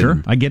important. Sure,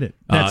 and, I get it.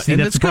 That's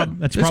and the it's problem.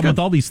 good. That's the It's problem good. with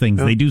all these things.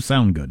 They do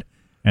sound good,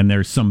 and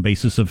there's some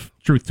basis of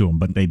truth to them,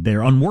 but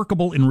they're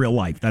unworkable in real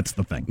life. That's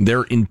the thing.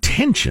 Their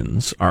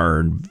intentions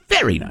are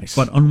very nice.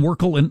 But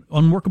unworkable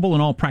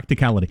in all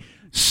practicality.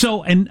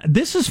 So, and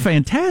this is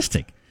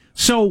fantastic.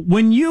 So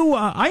when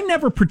I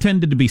never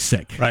pretended to be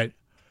sick. Right.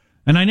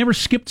 And I never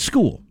skipped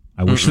school.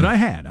 I wish that I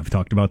had. I've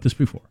talked about this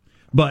before.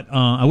 But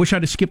I wish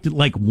I'd have skipped it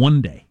like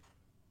one day,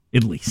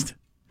 at least,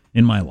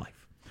 in my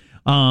life.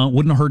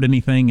 Wouldn't have hurt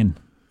anything and,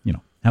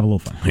 have a little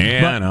fun.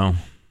 I know.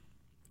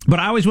 But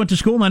I always went to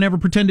school and I never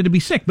pretended to be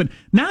sick. But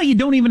now you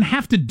don't even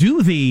have to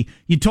do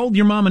you told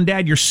your mom and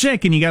dad you're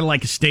sick and you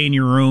got to stay in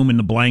your room in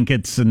the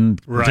blankets and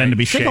pretend to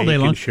be sick all day Shake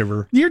long. and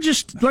shiver. You're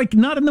just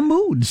not in the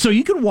mood. So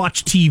you could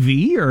watch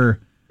TV or,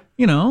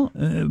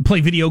 play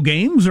video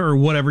games or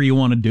whatever you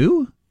want to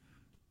do.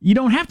 You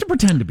don't have to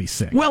pretend to be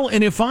sick. Well,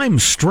 and if I'm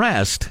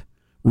stressed,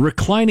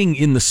 reclining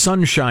in the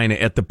sunshine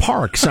at the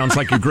park sounds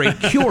like a great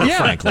cure,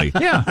 frankly.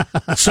 Yeah.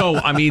 So,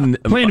 I mean...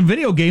 Playing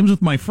video games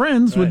with my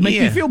friends would make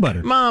me feel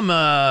better.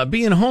 Mom,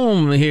 being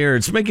home here,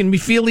 it's making me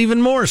feel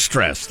even more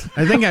stressed.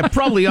 I think I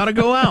probably ought to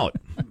go out.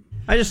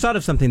 I just thought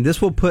of something.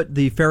 This will put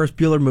the Ferris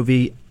Bueller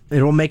movie,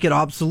 it'll make it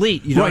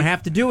obsolete. You don't Right.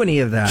 have to do any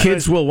of that.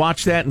 Kids will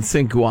watch that and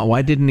think, well,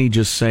 why didn't he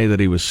just say that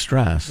he was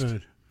stressed?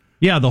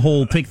 Yeah, the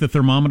whole take the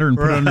thermometer and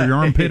put it under your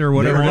armpit or They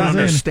whatever. don't it is.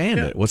 understand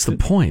it. What's the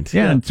point?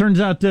 Yeah, and it turns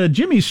out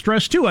Jimmy's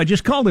stressed too. I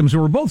just called him, so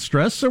we're both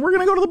stressed, so we're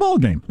going to go to the ball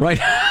game. Right.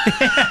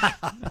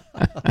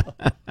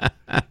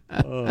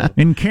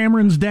 In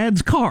Cameron's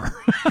dad's car.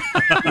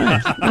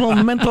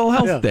 Well, mental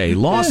health day.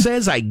 Law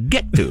says I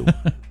get to.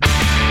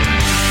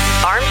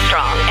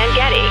 Armstrong and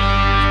Getty.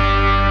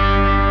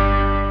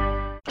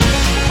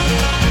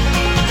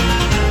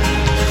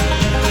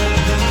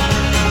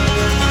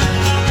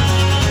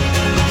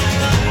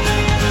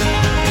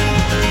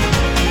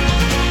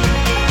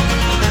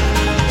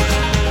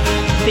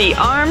 The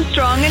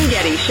Armstrong and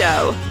Getty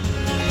Show.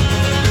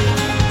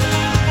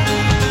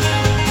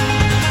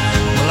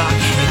 Well, I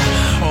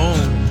came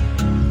home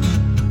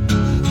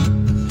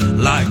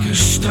like a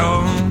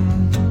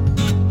stone,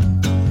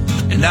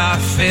 and I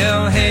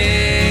fell heavy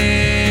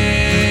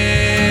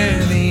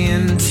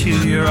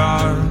into your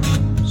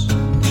arms.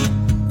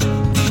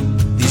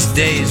 These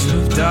days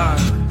of dark.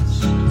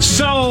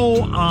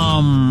 So,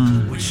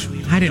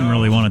 I didn't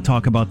really want to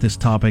talk about this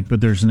topic,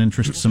 but there's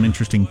some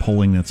interesting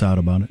polling that's out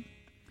about it.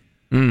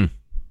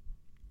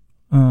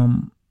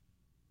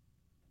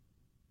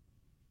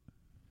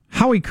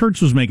 Howie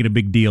Kurtz was making a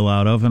big deal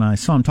out of, and I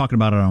saw him talking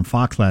about it on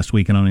Fox last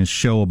week and on his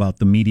show about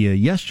the media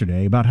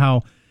yesterday, about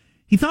how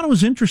he thought it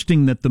was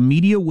interesting that the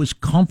media was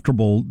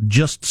comfortable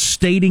just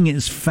stating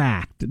as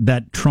fact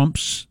that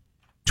Trump's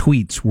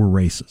tweets were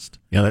racist.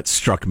 Yeah, that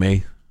struck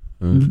me.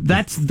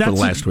 That's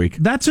last week.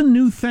 That's a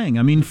new thing.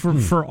 I mean,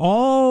 for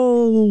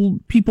all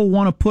people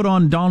want to put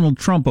on Donald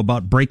Trump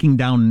about breaking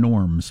down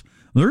norms,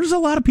 there's a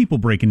lot of people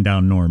breaking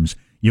down norms.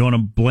 You want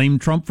to blame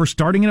Trump for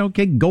starting it?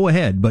 Okay, go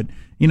ahead. But,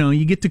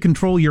 you get to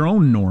control your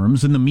own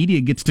norms, and the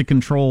media gets to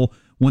control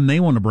when they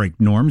want to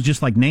break norms,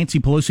 just like Nancy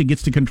Pelosi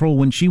gets to control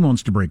when she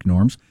wants to break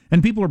norms.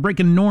 And people are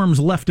breaking norms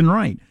left and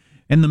right.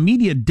 And the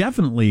media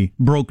definitely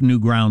broke new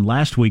ground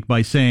last week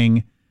by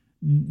saying,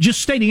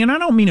 just stating, and I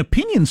don't mean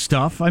opinion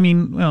stuff. I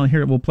mean, well,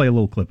 here, we'll play a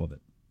little clip of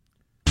it.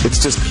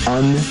 It's just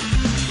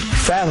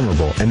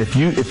unfathomable. And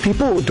if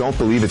people don't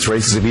believe it's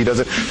racist if he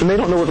does it, then they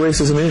don't know what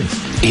racism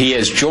is. He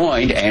has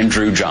joined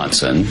Andrew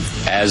Johnson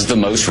as the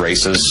most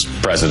racist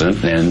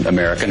president in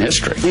American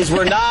history. These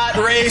were not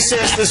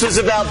racist. This was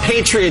about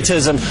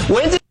patriotism.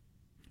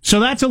 So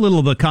that's a little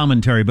of the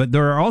commentary, but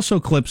there are also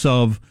clips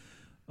of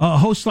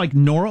hosts like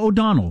Norah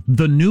O'Donnell,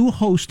 the new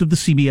host of the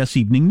CBS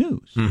Evening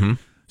News,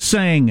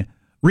 saying,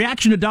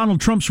 reaction to Donald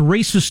Trump's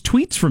racist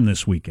tweets from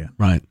this weekend.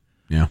 Right.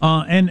 Yeah.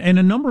 And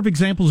a number of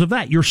examples of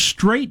that. Your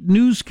straight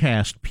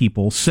newscast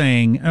people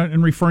saying,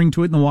 and referring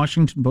to it in the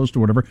Washington Post or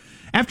whatever,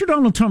 after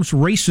Donald Trump's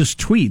racist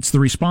tweets, the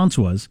response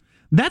was,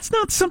 that's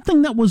not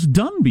something that was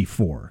done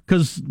before,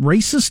 because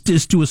racist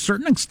is to a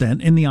certain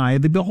extent in the eye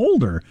of the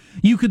beholder.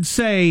 You could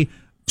say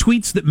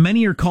tweets that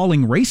many are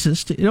calling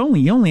racist,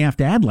 you only have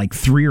to add like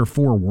 3 or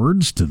 4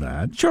 words to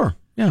that. Sure.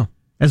 Yeah.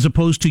 As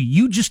opposed to,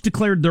 you just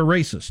declared they're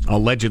racist.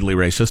 Allegedly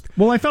racist.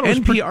 Well, I thought it was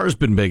NPR's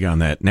been big on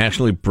that.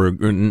 Nakedly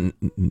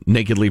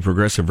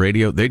Progressive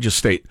Radio. They just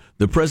state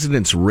the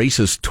president's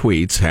racist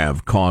tweets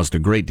have caused a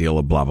great deal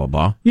of blah, blah,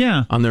 blah.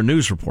 Yeah. On their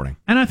news reporting.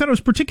 And I thought it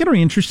was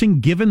particularly interesting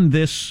given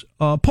this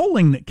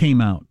polling that came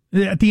out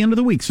at the end of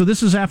the week. So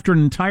this is after an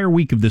entire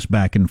week of this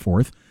back and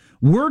forth.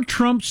 Were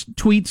Trump's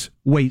tweets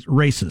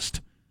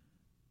racist?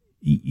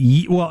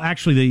 Well,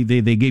 actually,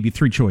 they gave you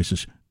 3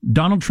 choices.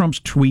 Donald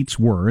Trump's tweets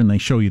were, and they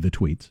show you the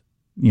tweets,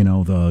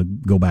 the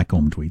go back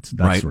home tweets,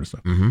 that sort of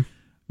stuff. Mm-hmm.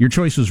 Your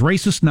choice was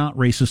racist, not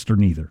racist, or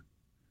neither.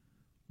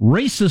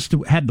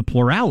 Racist had the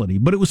plurality,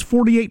 but it was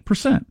 48%.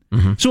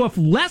 Mm-hmm. So if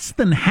less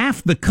than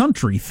half the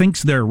country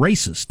thinks they're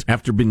racist,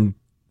 after being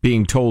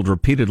told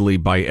repeatedly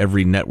by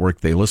every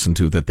network they listen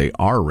to that they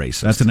are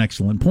racist. That's an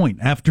excellent point.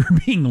 After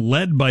being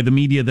led by the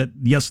media that,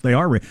 yes, they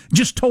are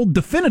just told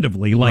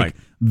definitively, like,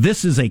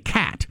 this is a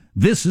cat.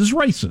 This is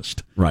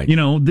racist. Right.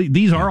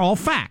 These are all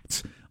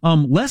facts.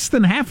 Less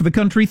than half of the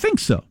country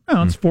thinks so.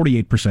 Well, it's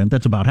 48%.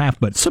 That's about half,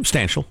 but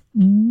substantial.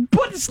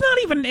 But it's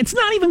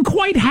not even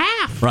quite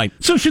half. Right.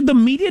 So should the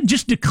media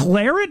just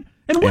declare it?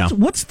 And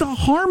what's the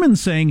harm in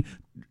saying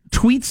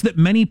tweets that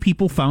many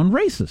people found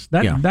racist?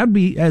 That'd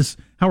be, as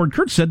Howard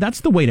Kurtz said,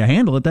 that's the way to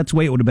handle it. That's the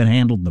way it would have been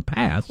handled in the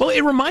past. Well, it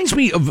reminds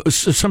me of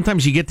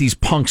sometimes you get these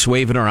punks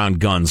waving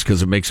around guns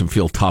because it makes them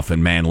feel tough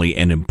and manly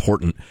and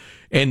important.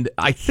 And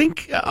I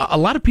think a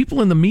lot of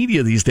people in the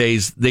media these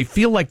days, they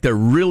feel like they're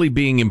really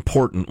being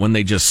important when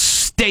they just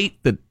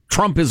state that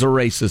Trump is a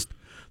racist,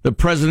 the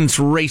president's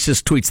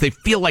racist tweets. They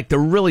feel like they're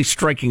really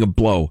striking a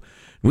blow.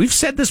 We've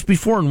said this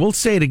before, and we'll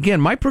say it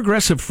again. My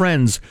progressive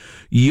friends,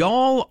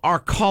 y'all are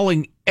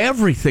calling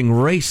everything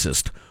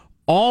racist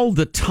all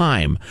the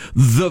time.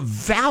 The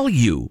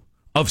value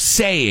of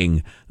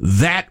saying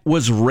that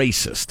was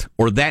racist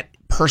or that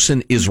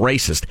person is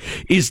racist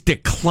is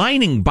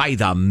declining by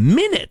the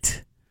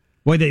minute.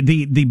 Well,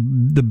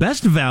 the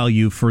best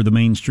value for the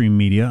mainstream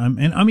media,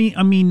 and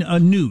I mean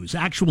news,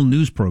 actual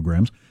news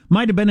programs,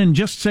 might have been in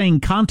just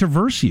saying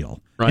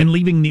controversial and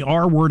leaving the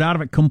R word out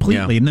of it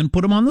completely, and then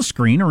put them on the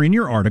screen or in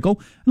your article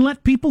and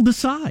let people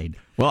decide.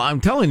 Well, I'm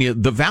telling you,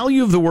 the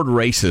value of the word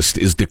racist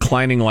is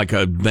declining like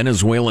a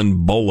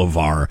Venezuelan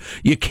bolivar.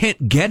 You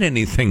can't get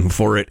anything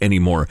for it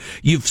anymore.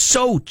 You've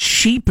so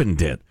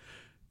cheapened it.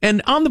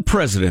 And on the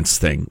president's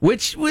thing,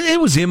 which it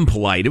was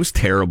impolite, it was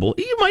terrible.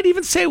 You might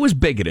even say it was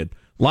bigoted.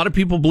 A lot of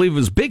people believe it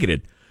was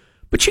bigoted,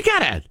 but you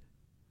gotta,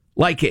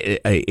 like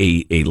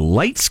a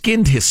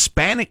light-skinned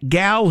Hispanic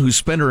gal who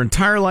spent her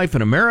entire life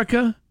in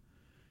America.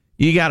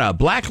 You got a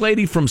black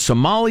lady from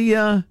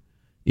Somalia.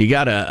 You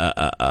got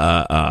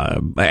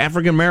a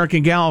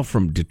African-American gal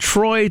from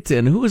Detroit.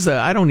 And who is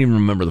I don't even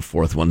remember the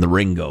fourth one, the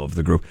Ringo of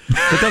the group.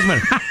 It doesn't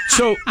matter.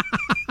 So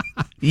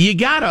you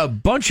got a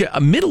bunch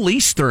of Middle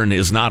Eastern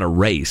is not a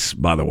race,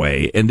 by the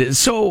way. And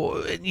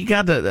so you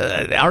got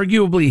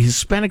arguably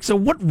Hispanic. So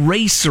what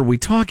race are we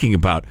talking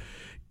about?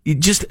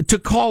 Just to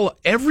call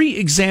every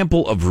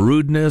example of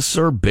rudeness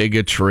or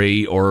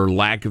bigotry or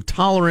lack of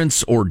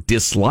tolerance or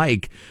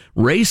dislike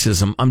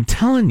racism, I'm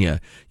telling you,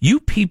 you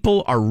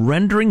people are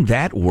rendering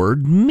that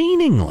word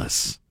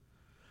meaningless.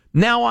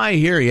 Now I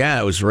hear,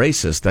 it was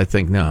racist. I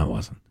think, no, it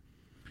wasn't.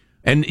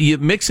 And you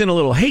mix in a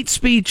little hate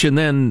speech, and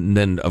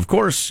then of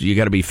course, you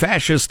got to be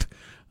fascist.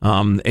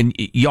 And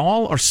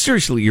y'all are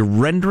seriously, you're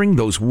rendering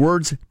those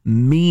words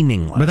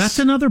meaningless. But that's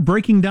another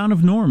breaking down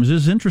of norms. It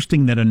is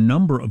interesting that a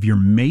number of your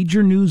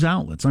major news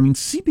outlets, I mean,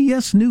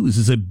 CBS News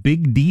is a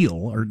big deal,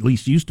 or at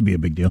least used to be a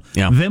big deal.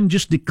 Yeah. Them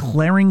just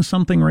declaring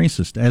something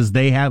racist as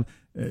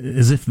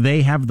if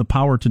they have the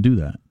power to do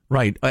that.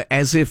 Right,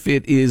 as if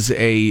it is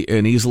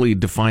an easily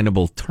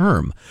definable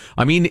term.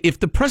 I mean, if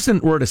the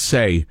president were to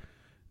say,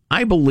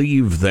 I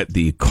believe that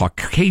the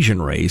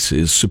Caucasian race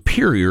is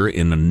superior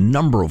in a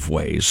number of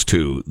ways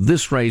to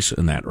this race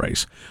and that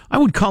race, I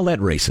would call that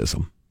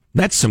racism.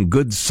 That's some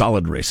good,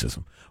 solid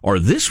racism. Or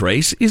this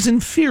race is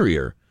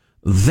inferior.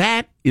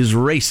 That is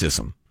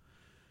racism.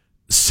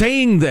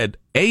 Saying that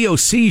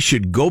AOC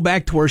should go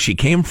back to where she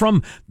came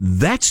from,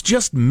 that's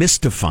just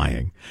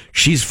mystifying.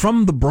 She's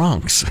from the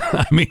Bronx.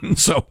 I mean,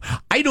 so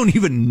I don't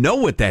even know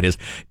what that is.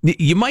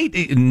 You might,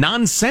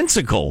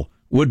 nonsensical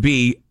would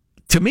be,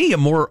 to me, a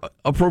more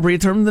appropriate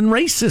term than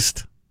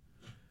racist.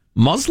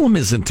 Muslim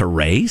isn't a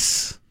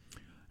race.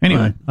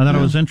 Anyway, I thought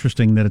it was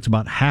interesting that it's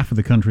about half of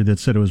the country that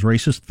said it was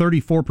racist.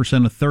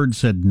 34%, a third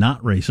said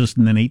not racist,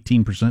 and then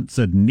 18%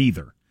 said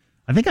neither.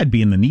 I think I'd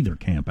be in the neither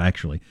camp,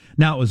 actually.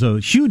 Now, it was a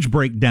huge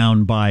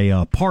breakdown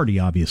by party,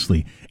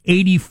 obviously.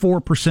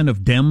 84% of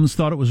Dems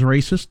thought it was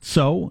racist.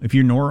 So, if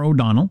you're Norah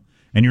O'Donnell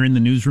and you're in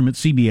the newsroom at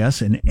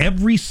CBS and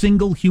every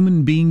single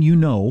human being you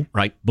know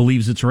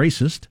believes it's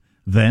racist,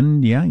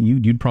 then, yeah,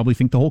 you'd probably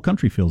think the whole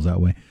country feels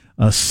that way.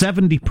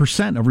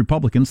 70% of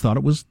Republicans thought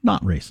it was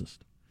not racist.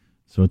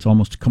 So it's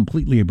almost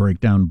completely a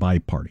breakdown by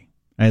party,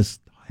 as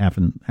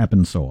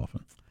happens so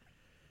often.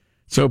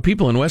 So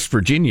people in West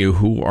Virginia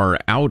who are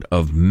out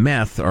of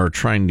meth are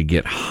trying to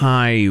get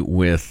high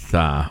with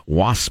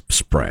wasp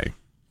spray.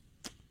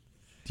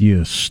 Do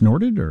you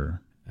snort it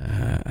or?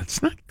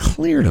 It's not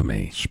clear to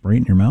me. Spray it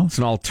in your mouth? It's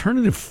an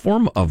alternative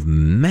form of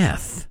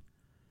meth.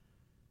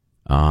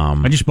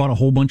 I just bought a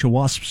whole bunch of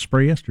wasp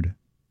spray yesterday.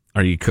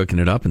 Are you cooking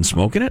it up and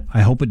smoking it?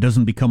 I hope it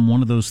doesn't become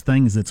one of those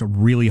things that's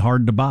really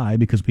hard to buy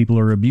because people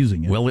are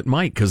abusing it. Well, it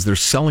might, because they're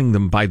selling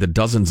them by the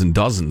dozens and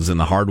dozens in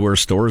the hardware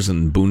stores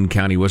in Boone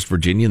County, West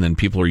Virginia, and then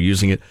people are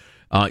using it.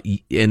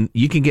 And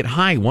you can get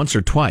high once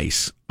or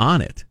twice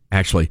on it,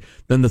 actually.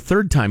 Then the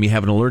third time you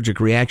have an allergic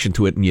reaction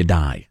to it and you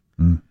die.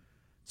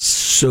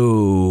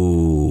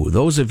 So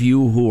those of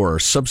you who are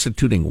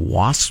substituting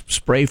wasp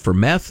spray for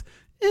meth,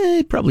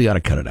 probably ought to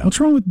cut it out. What's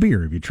wrong with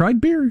beer? Have you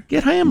tried beer?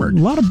 Get hammered.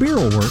 A lot of beer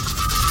will work.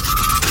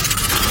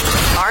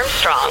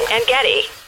 Armstrong and Getty.